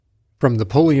From the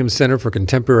Pulliam Center for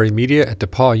Contemporary Media at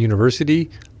DePauw University,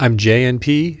 I'm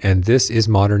JNP, and this is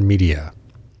Modern Media.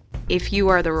 If you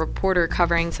are the reporter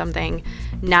covering something,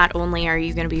 not only are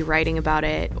you going to be writing about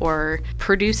it or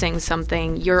producing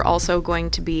something, you're also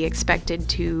going to be expected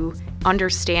to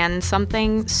understand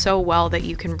something so well that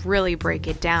you can really break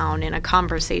it down in a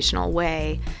conversational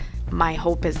way. My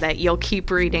hope is that you'll keep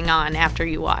reading on after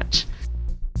you watch.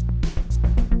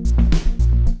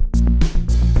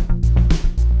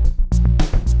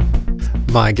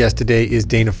 My guest today is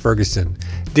Dana Ferguson.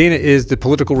 Dana is the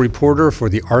political reporter for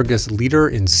the Argus Leader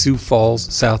in Sioux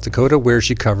Falls, South Dakota, where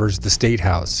she covers the State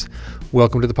House.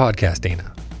 Welcome to the podcast,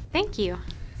 Dana. Thank you.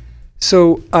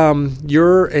 So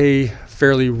you're a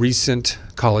fairly recent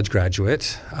college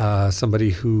graduate,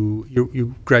 somebody who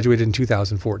you graduated in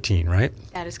 2014, right?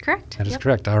 That is correct. That is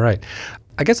correct. All right.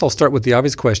 I guess I'll start with the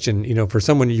obvious question. You know, for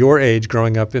someone your age,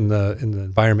 growing up in the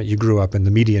environment you grew up in, the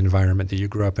media environment that you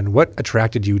grew up in, what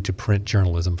attracted you to print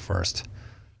journalism first?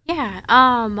 Yeah,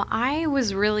 I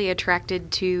was really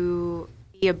attracted to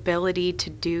the ability to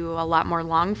do a lot more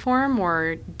long form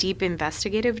or deep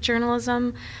investigative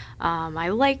journalism. I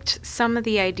liked some of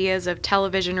the ideas of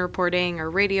television reporting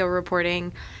or radio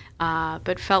reporting,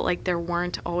 but felt like there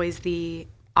weren't always the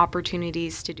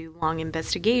opportunities to do long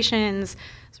investigations,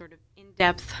 sort of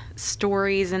in-depth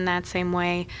stories in that same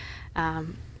way.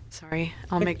 Sorry,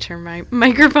 I'll make sure my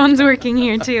microphone's working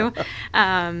here too.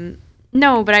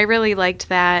 No, but I really liked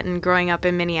that. And growing up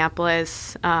in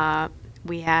Minneapolis,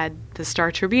 we had the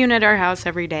Star Tribune at our house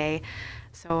every day.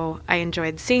 So I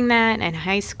enjoyed seeing that in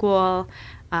high school.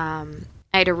 I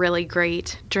had a really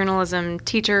great journalism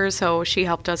teacher, so she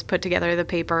helped us put together the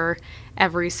paper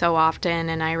every so often.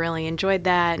 And I really enjoyed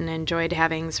that and enjoyed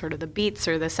having sort of the beats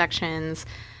or the sections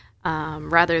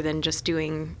rather than just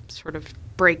doing sort of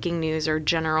breaking news or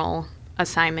general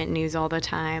assignment news all the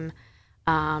time.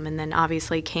 And then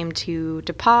obviously came to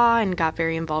DePauw and got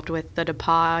very involved with the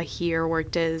DePauw here,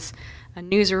 worked as a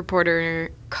news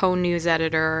reporter, co-news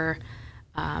editor,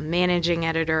 managing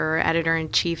editor,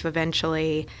 editor-in-chief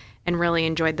eventually, and really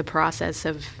enjoyed the process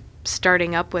of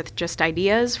starting up with just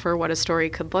ideas for what a story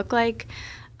could look like,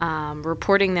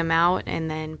 reporting them out, and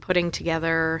then putting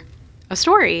together a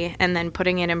story, and then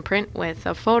putting it in print with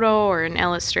a photo or an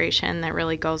illustration that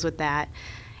really goes with that.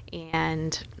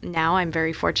 And now I'm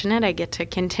very fortunate I get to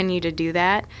continue to do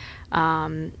that.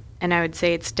 And I would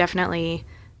say it's definitely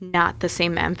not the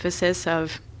same emphasis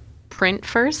of print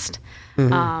first.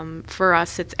 Mm-hmm. For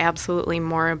us, it's absolutely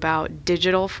more about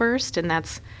digital first, and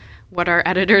that's what our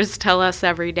editors tell us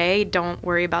every day. Don't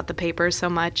worry about the paper so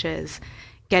much as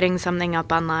getting something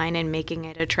up online and making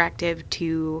it attractive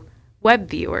to web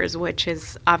viewers, which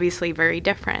is obviously very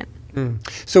different.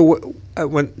 So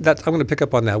when I'm going to pick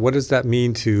up on that. What does that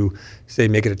mean to, say,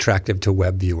 make it attractive to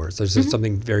web viewers? Is there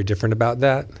something very different about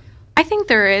that? I think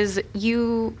there is.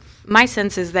 My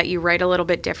sense is that you write a little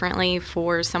bit differently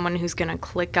for someone who's going to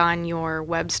click on your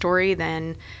web story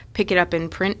than pick it up in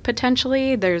print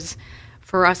potentially. There's,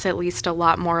 for us at least, a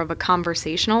lot more of a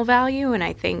conversational value, and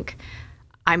I think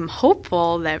I'm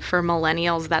hopeful that for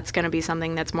millennials that's going to be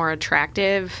something that's more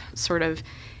attractive, sort of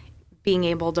being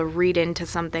able to read into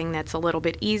something that's a little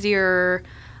bit easier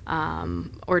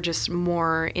or just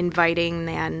more inviting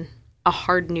than a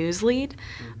hard news lead.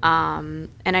 And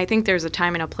I think there's a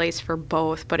time and a place for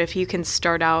both. But if you can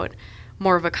start out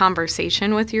more of a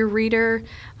conversation with your reader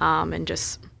and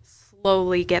just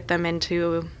slowly get them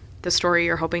into the story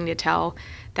you're hoping to tell,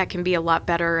 that can be a lot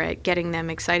better at getting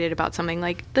them excited about something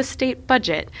like the state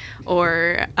budget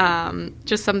or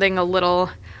just something a little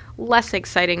less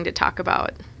exciting to talk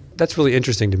about. That's really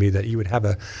interesting to me that you would have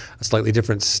a slightly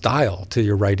different style to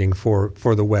your writing for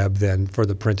the web than for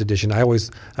the print edition. I always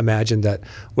imagined that,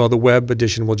 well, the web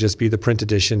edition will just be the print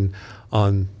edition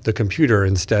on the computer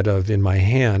instead of in my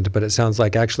hand. But it sounds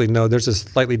like actually, no, there's a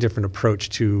slightly different approach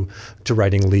to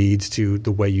writing leads, to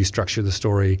the way you structure the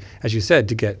story, as you said,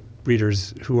 to get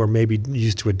readers who are maybe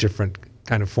used to a different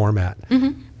kind of format.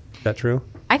 Mm-hmm. Is that true?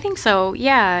 I think so,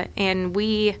 yeah. And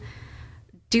we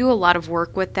do a lot of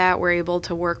work with that. We're able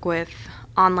to work with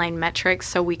online metrics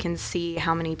so we can see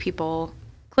how many people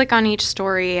click on each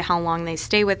story, how long they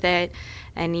stay with it,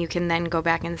 and you can then go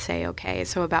back and say, okay,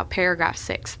 so about paragraph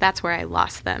 6, that's where I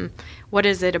lost them. What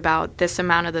is it about this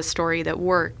amount of the story that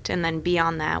worked? And then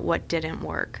beyond that, what didn't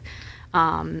work?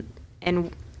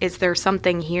 And is there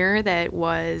something here that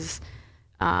was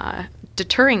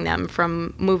deterring them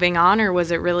from moving on, or was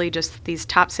it really just these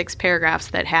top 6 paragraphs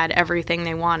that had everything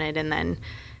they wanted and then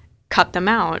cut them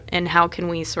out? And how can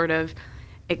we sort of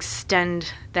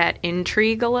extend that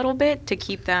intrigue a little bit to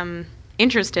keep them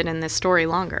interested in this story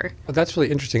longer. Oh, that's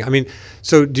really interesting. I mean,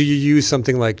 so do you use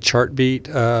something like Chartbeat?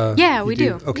 Yeah, we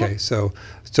do. Okay, Yep.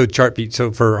 so Chartbeat.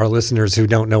 So for our listeners who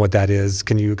don't know what that is,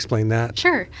 can you explain that?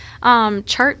 Sure.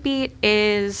 Chartbeat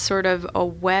is sort of a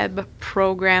web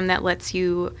program that lets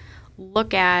you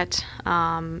look at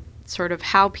sort of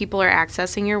how people are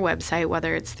accessing your website,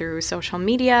 whether it's through social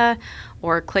media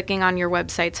or clicking on your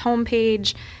website's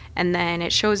homepage. And then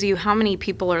it shows you how many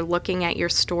people are looking at your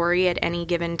story at any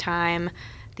given time,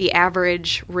 the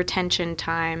average retention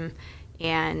time,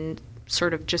 and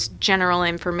sort of just general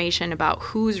information about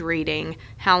who's reading,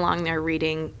 how long they're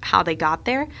reading, how they got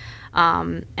there.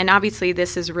 And obviously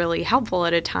this is really helpful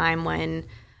at a time when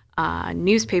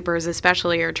newspapers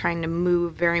especially are trying to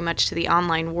move very much to the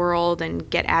online world and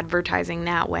get advertising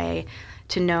that way,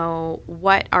 to know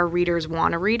what our readers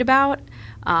want to read about,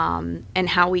 and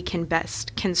how we can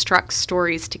best construct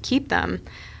stories to keep them,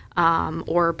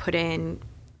 or put in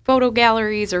photo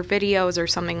galleries or videos or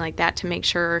something like that to make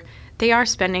sure they are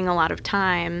spending a lot of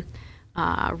time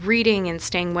reading and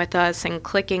staying with us and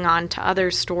clicking on to other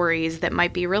stories that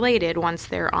might be related once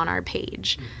they're on our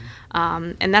page.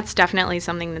 And that's definitely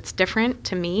something that's different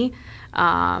to me.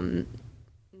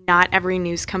 Not every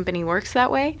news company works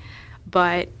that way,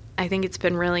 but I think it's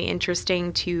been really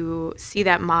interesting to see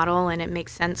that model, and it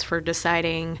makes sense for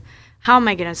deciding, how am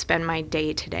I going to spend my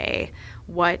day today?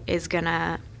 What is going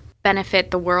to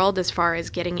benefit the world as far as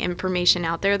getting information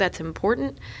out there that's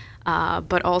important,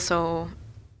 but also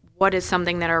what is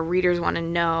something that our readers want to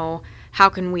know? How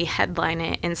can we headline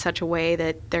it in such a way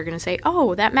that they're going to say,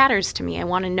 oh, that matters to me. I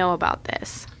want to know about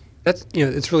this. That's,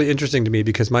 it's really interesting to me,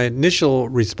 because my initial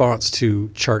response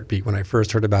to Chartbeat when I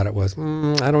first heard about it was,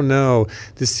 I don't know.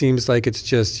 This seems like it's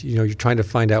just, you're trying to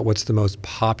find out what's the most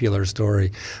popular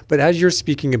story. But as you're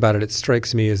speaking about it, it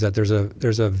strikes me as that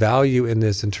there's a value in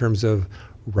this in terms of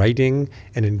writing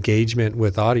and engagement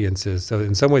with audiences. So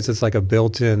in some ways, it's like a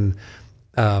built-in,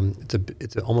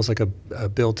 it's almost like a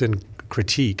built-in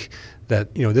critique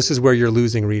that, this is where you're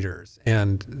losing readers,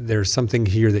 and there's something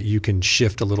here that you can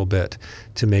shift a little bit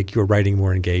to make your writing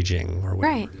more engaging, or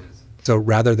whatever Right. it is. So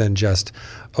rather than just,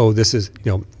 this is,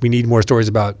 we need more stories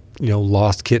about,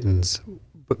 lost kittens.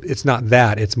 But it's not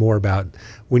that. It's more about,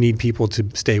 we need people to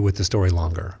stay with the story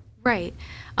longer. Right.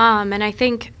 And I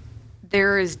think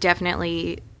there is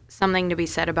definitely something to be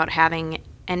said about having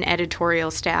an editorial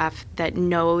staff that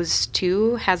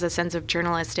has a sense of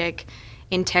journalistic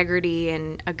integrity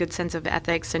and a good sense of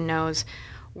ethics, and knows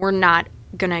we're not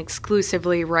going to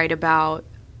exclusively write about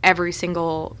every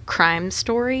single crime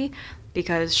story,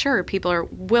 because sure, people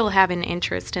will have an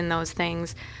interest in those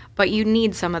things, but you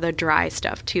need some of the dry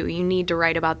stuff too. You need to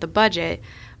write about the budget,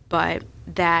 but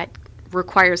that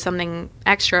requires something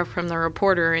extra from the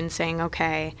reporter in saying,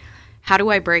 okay, how do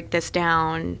I break this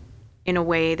down in a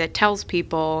way that tells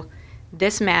people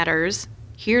this matters,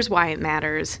 here's why it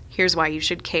matters, here's why you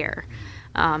should care.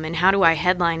 And how do I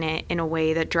headline it in a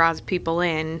way that draws people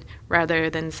in, rather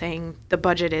than saying the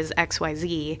budget is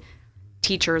XYZ,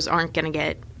 teachers aren't going to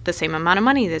get the same amount of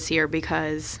money this year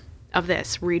because of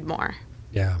this, read more.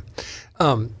 Yeah.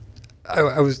 I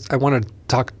want to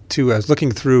talk to, I was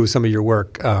looking through some of your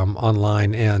work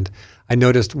online, and I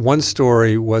noticed one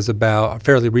story was about, a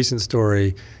fairly recent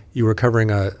story. You were covering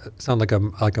like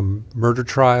a murder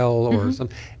trial or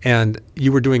something, and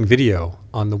you were doing video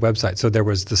on the website. So there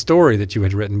was the story that you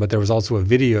had written, but there was also a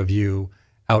video of you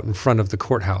out in front of the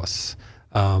courthouse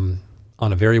on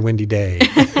a very windy day.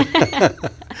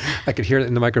 I could hear it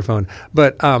in the microphone.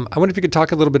 But I wonder if you could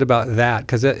talk a little bit about that,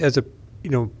 because as a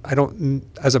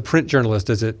as a print journalist,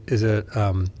 is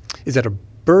that a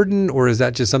burden, or is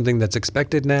that just something that's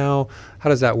expected now? How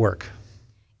does that work?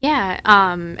 Yeah,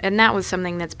 and that was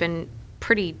something that's been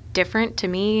pretty different to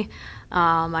me.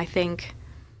 I think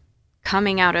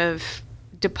coming out of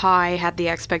DePauw, I had the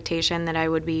expectation that I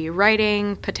would be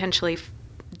writing, potentially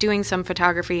doing some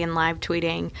photography and live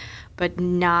tweeting, but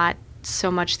not so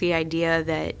much the idea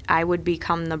that I would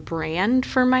become the brand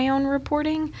for my own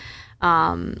reporting.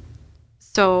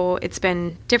 So it's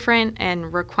been different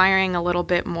and requiring a little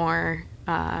bit more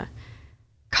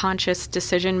conscious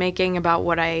decision making about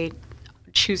what I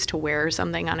choose to wear or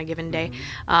something on a given day.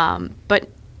 But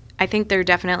I think there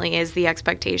definitely is the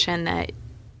expectation that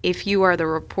if you are the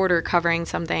reporter covering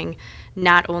something,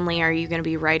 not only are you going to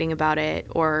be writing about it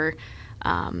or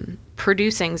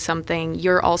producing something,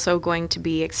 you're also going to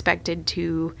be expected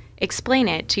to explain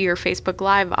it to your Facebook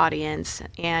Live audience.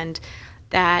 And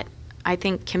that, I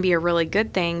think, can be a really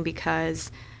good thing,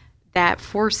 because that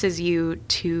forces you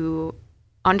to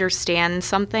understand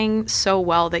something so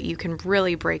well that you can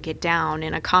really break it down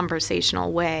in a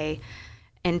conversational way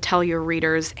and tell your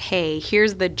readers, hey,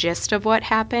 here's the gist of what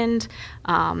happened,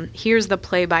 here's the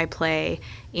play-by-play,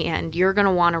 and you're going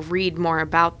to want to read more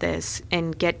about this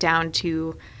and get down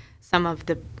to some of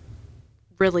the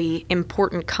really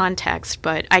important context,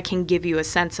 but I can give you a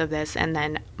sense of this, and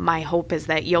then my hope is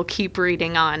that you'll keep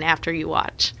reading on after you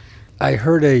watch. I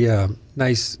heard a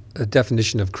nice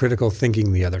definition of critical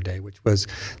thinking the other day, which was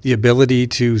the ability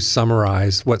to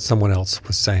summarize what someone else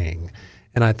was saying.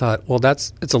 And I thought, well,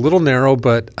 it's a little narrow,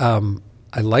 but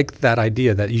I like that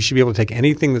idea that you should be able to take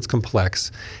anything that's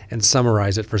complex and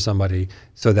summarize it for somebody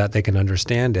so that they can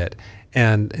understand it.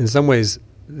 And in some ways,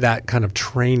 that kind of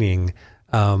training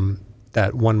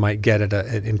that one might get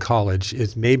in college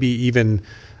is maybe even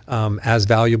as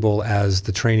valuable as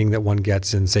the training that one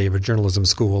gets in, say, a journalism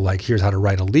school, like here's how to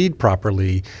write a lead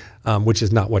properly, which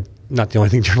is not the only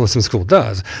thing journalism school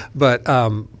does, but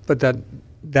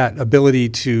that ability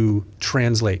to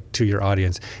translate to your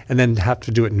audience and then have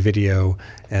to do it in video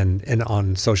and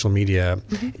on social media.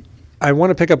 Mm-hmm. I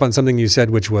want to pick up on something you said,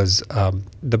 which was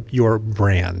your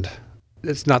brand.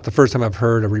 It's not the first time I've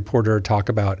heard a reporter talk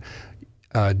about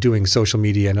doing social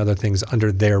media and other things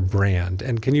under their brand.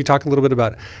 And can you talk a little bit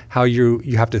about how you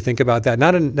have to think about that?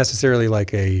 Not in necessarily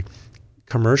like a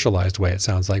commercialized way, it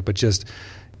sounds like, but just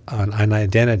an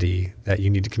identity that you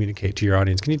need to communicate to your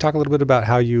audience. Can you talk a little bit about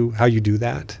how you do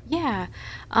that? Yeah.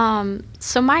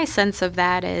 So my sense of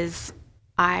that is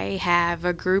I have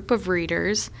a group of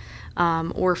readers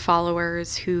or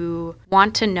followers who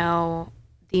want to know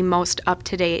the most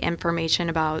up-to-date information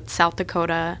about South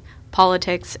Dakota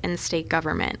politics and state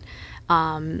government.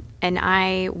 And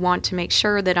I want to make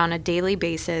sure that on a daily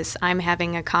basis, I'm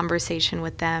having a conversation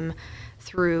with them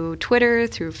through Twitter,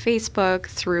 through Facebook,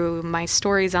 through my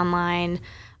stories online,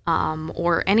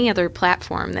 or any other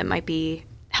platform that might be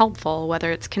helpful,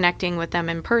 whether it's connecting with them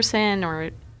in person or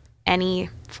any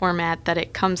format that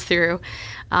it comes through,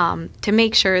 to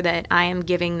make sure that I am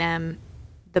giving them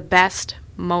the best,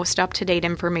 most up-to-date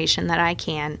information that I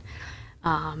can.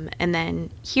 And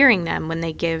then hearing them when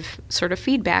they give sort of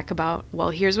feedback about, well,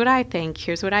 here's what I think,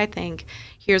 here's what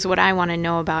I want to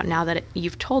know about now that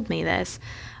you've told me this.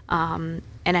 And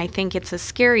I think it's a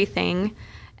scary thing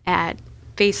at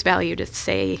face value to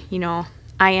say,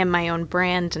 I am my own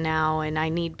brand now and I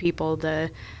need people to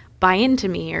buy into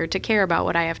me or to care about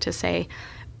what I have to say.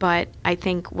 But I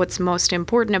think what's most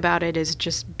important about it is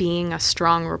just being a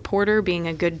strong reporter, being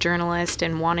a good journalist,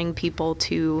 and wanting people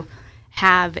to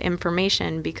have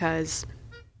information because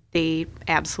they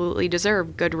absolutely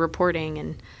deserve good reporting.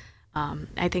 And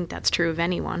I think that's true of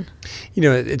anyone.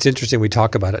 It's interesting. We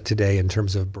talk about it today in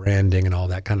terms of branding and all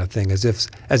that kind of thing, as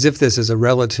if this is a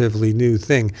relatively new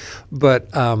thing. But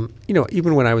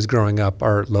even when I was growing up,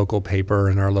 our local paper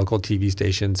and our local TV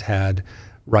stations had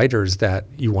writers that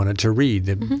you wanted to read.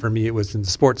 Mm-hmm. For me, it was in the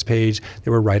sports page.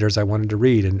 There were writers I wanted to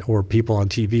read, or people on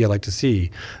TV I like to see.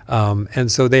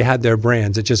 And so they had their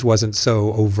brands. It just wasn't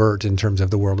so overt in terms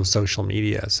of the world of social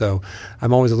media. So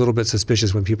I'm always a little bit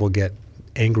suspicious when people get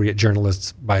angry at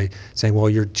journalists by saying, well,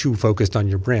 you're too focused on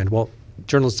your brand. Well,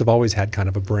 journalists have always had kind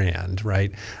of a brand,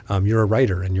 right? You're a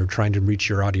writer and you're trying to reach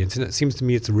your audience. And it seems to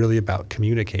me it's really about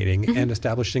communicating mm-hmm. and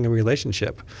establishing a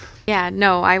relationship. Yeah,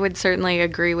 no, I would certainly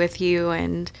agree with you.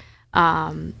 And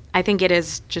I think it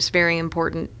is just very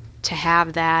important to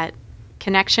have that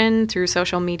connection through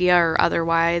social media or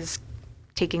otherwise,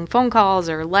 taking phone calls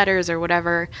or letters or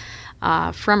whatever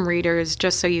from readers,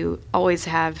 just so you always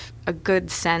have a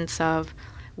good sense of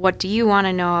what do you want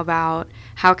to know about,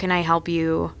 how can I help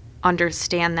you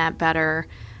understand that better,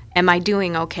 am I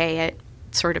doing okay at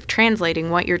sort of translating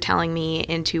what you're telling me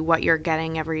into what you're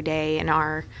getting every day in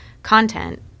our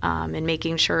content, and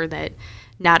making sure that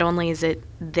not only is it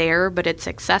there, but it's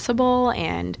accessible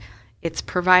and it's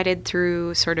provided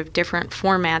through sort of different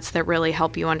formats that really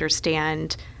help you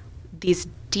understand these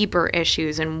deeper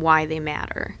issues and why they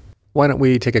matter. Why don't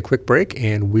we take a quick break,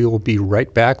 and we'll be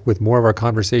right back with more of our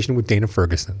conversation with Dana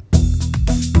Ferguson.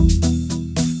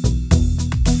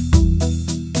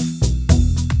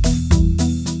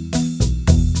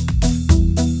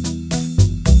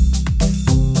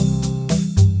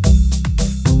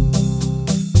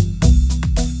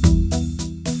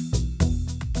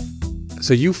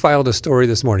 So you filed a story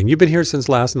this morning. You've been here since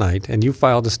last night, and you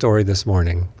filed a story this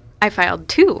morning. I filed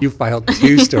two. You filed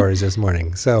two stories this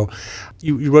morning. So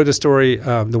you wrote a story.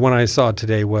 The one I saw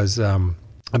today was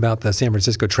about the San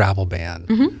Francisco travel ban,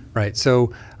 mm-hmm. right?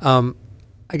 So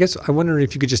I guess I wonder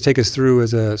if you could just take us through,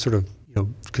 as a sort of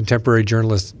contemporary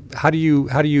journalist, how do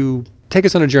you take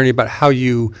us on a journey about how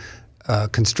you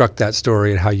construct that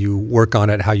story and how you work on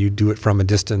it, how you do it from a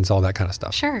distance, all that kind of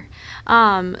stuff? Sure.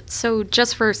 So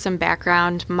just for some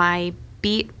background, my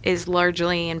beat is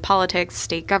largely in politics,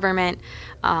 state government.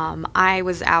 I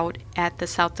was out at the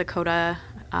South Dakota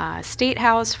State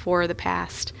House for the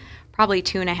past probably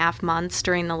 2.5 months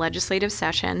during the legislative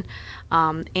session.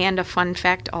 And a fun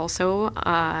fact also,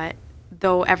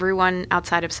 though everyone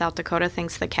outside of South Dakota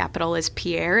thinks the capital is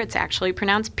Pierre, it's actually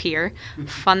pronounced Pierre.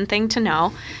 Fun thing to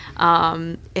know.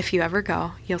 If you ever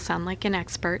go, you'll sound like an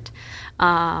expert.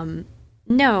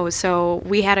 No, so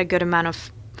we had a good amount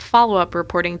of follow-up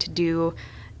reporting to do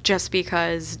just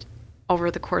because over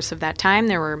the course of that time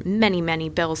there were many, many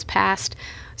bills passed.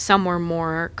 Some were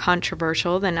more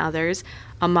controversial than others.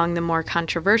 Among the more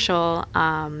controversial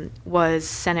was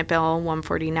Senate Bill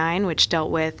 149, which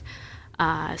dealt with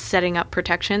setting up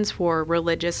protections for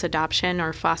religious adoption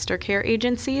or foster care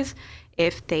agencies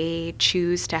if they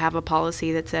choose to have a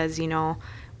policy that says,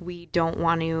 we don't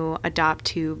want to adopt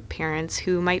to parents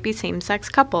who might be same-sex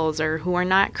couples or who are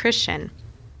not Christian.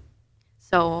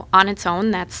 So on its own,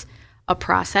 that's a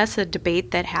process, a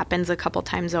debate that happens a couple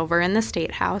times over in the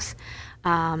State House.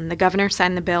 The governor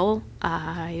signed the bill,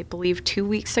 I believe, 2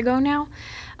 weeks ago now.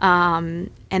 And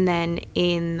then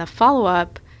in the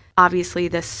follow-up, obviously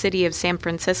the city of San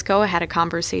Francisco had a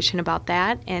conversation about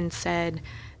that and said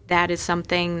that is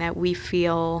something that we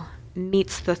feel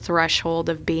meets the threshold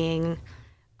of being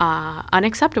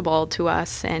unacceptable to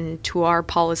us and to our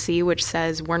policy, which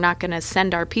says we're not going to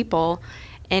send our people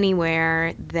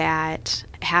anywhere that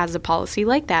has a policy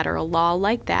like that or a law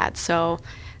like that. So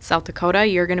South Dakota,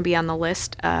 you're going to be on the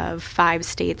list of 5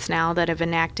 states now that have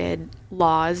enacted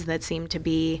laws that seem to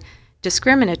be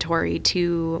discriminatory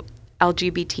to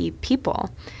LGBT people.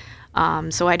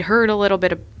 So I'd heard a little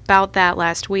bit about that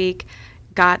last week,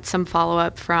 got some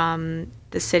follow-up from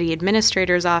the city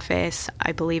administrator's office,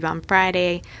 I believe on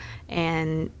Friday,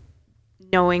 and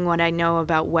knowing what I know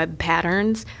about web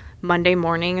patterns, Monday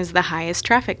morning is the highest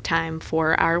traffic time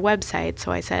for our website.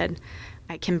 So I said,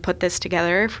 I can put this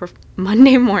together for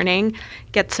Monday morning,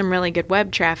 get some really good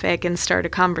web traffic, and start a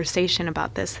conversation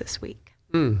about this week.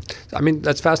 I mean,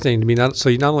 that's fascinating to me. So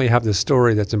you not only have this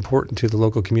story that's important to the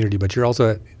local community, but you're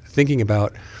also thinking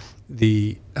about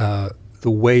the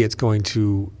way it's going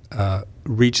to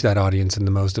reach that audience in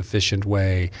the most efficient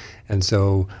way. And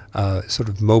so sort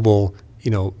of mobile,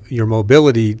 your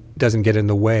mobility doesn't get in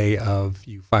the way of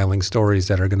you filing stories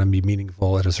that are going to be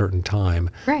meaningful at a certain time.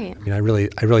 Right. I mean, I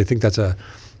really think that's a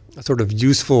sort of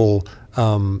useful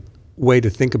way to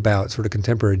think about sort of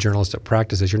contemporary journalistic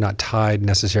practices. You're not tied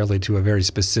necessarily to a very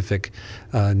specific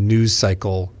news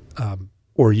cycle,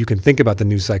 or you can think about the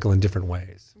news cycle in different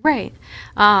ways. Right.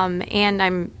 And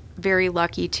I'm very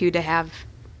lucky, too, to have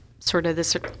sort of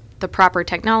the proper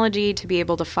technology to be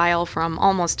able to file from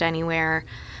almost anywhere,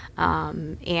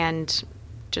 and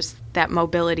just that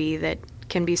mobility that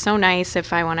can be so nice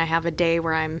if I want to have a day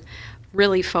where I'm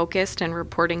really focused and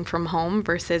reporting from home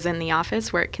versus in the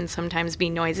office where it can sometimes be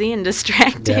noisy and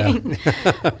distracting.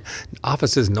 Yeah.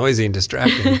 Office is noisy and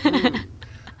distracting.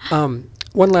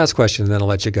 One last question, and then I'll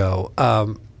let you go.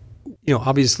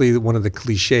 Obviously one of the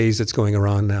cliches that's going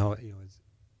around now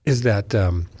is that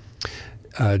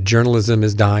journalism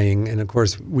is dying, and of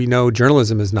course we know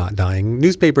journalism is not dying.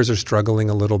 Newspapers are struggling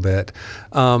a little bit.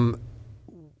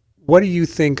 What do you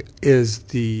think is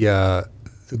the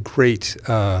great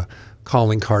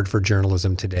calling card for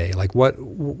journalism today? Like,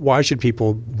 why should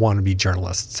people want to be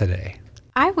journalists today?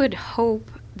 I would hope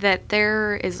that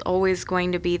there is always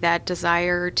going to be that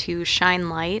desire to shine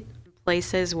light in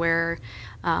places where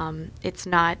it's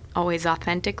not always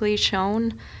authentically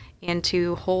shown, and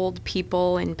to hold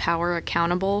people in power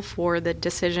accountable for the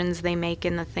decisions they make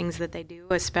and the things that they do,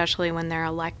 especially when they're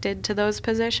elected to those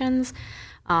positions.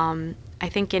 I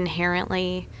think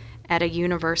inherently at a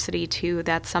university, too,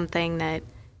 that's something that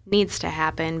needs to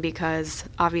happen, because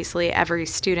obviously every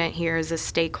student here is a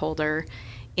stakeholder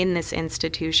in this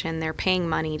institution. They're paying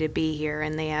money to be here,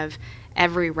 and they have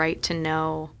every right to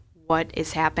know what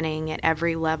is happening at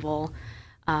every level,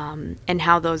 and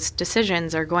how those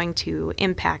decisions are going to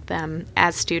impact them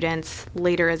as students,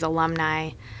 later as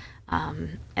alumni,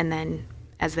 and then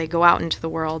as they go out into the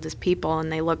world as people and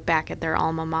they look back at their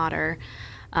alma mater.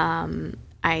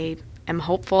 I am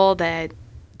hopeful that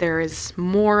there is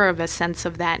more of a sense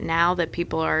of that now, that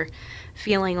people are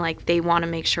feeling like they want to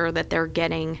make sure that they're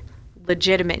getting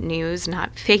legitimate news,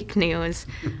 not fake news,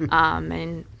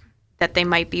 and that they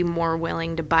might be more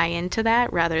willing to buy into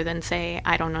that rather than say,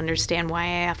 I don't understand why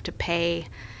I have to pay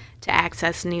to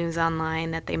access news online,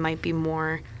 that they might be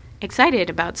more excited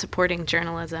about supporting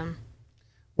journalism.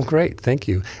 Well, great. Thank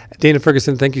you. Dana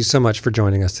Ferguson, thank you so much for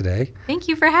joining us today. Thank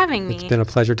you for having me. It's been a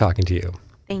pleasure talking to you.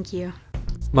 Thank you.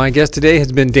 My guest today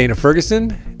has been Dana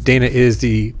Ferguson. Dana is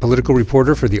the political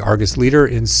reporter for the Argus Leader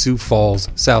in Sioux Falls,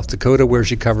 South Dakota, where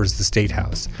she covers the State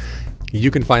House.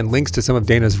 You can find links to some of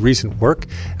Dana's recent work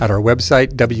at our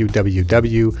website,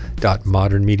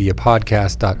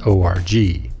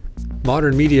 www.modernmediapodcast.org.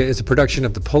 Modern Media is a production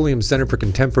of the Pulliam Center for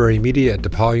Contemporary Media at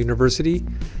DePaul University.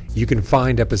 You can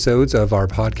find episodes of our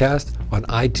podcast on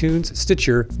iTunes,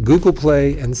 Stitcher, Google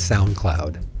Play, and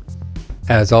SoundCloud.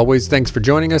 As always, thanks for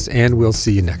joining us, and we'll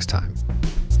see you next time.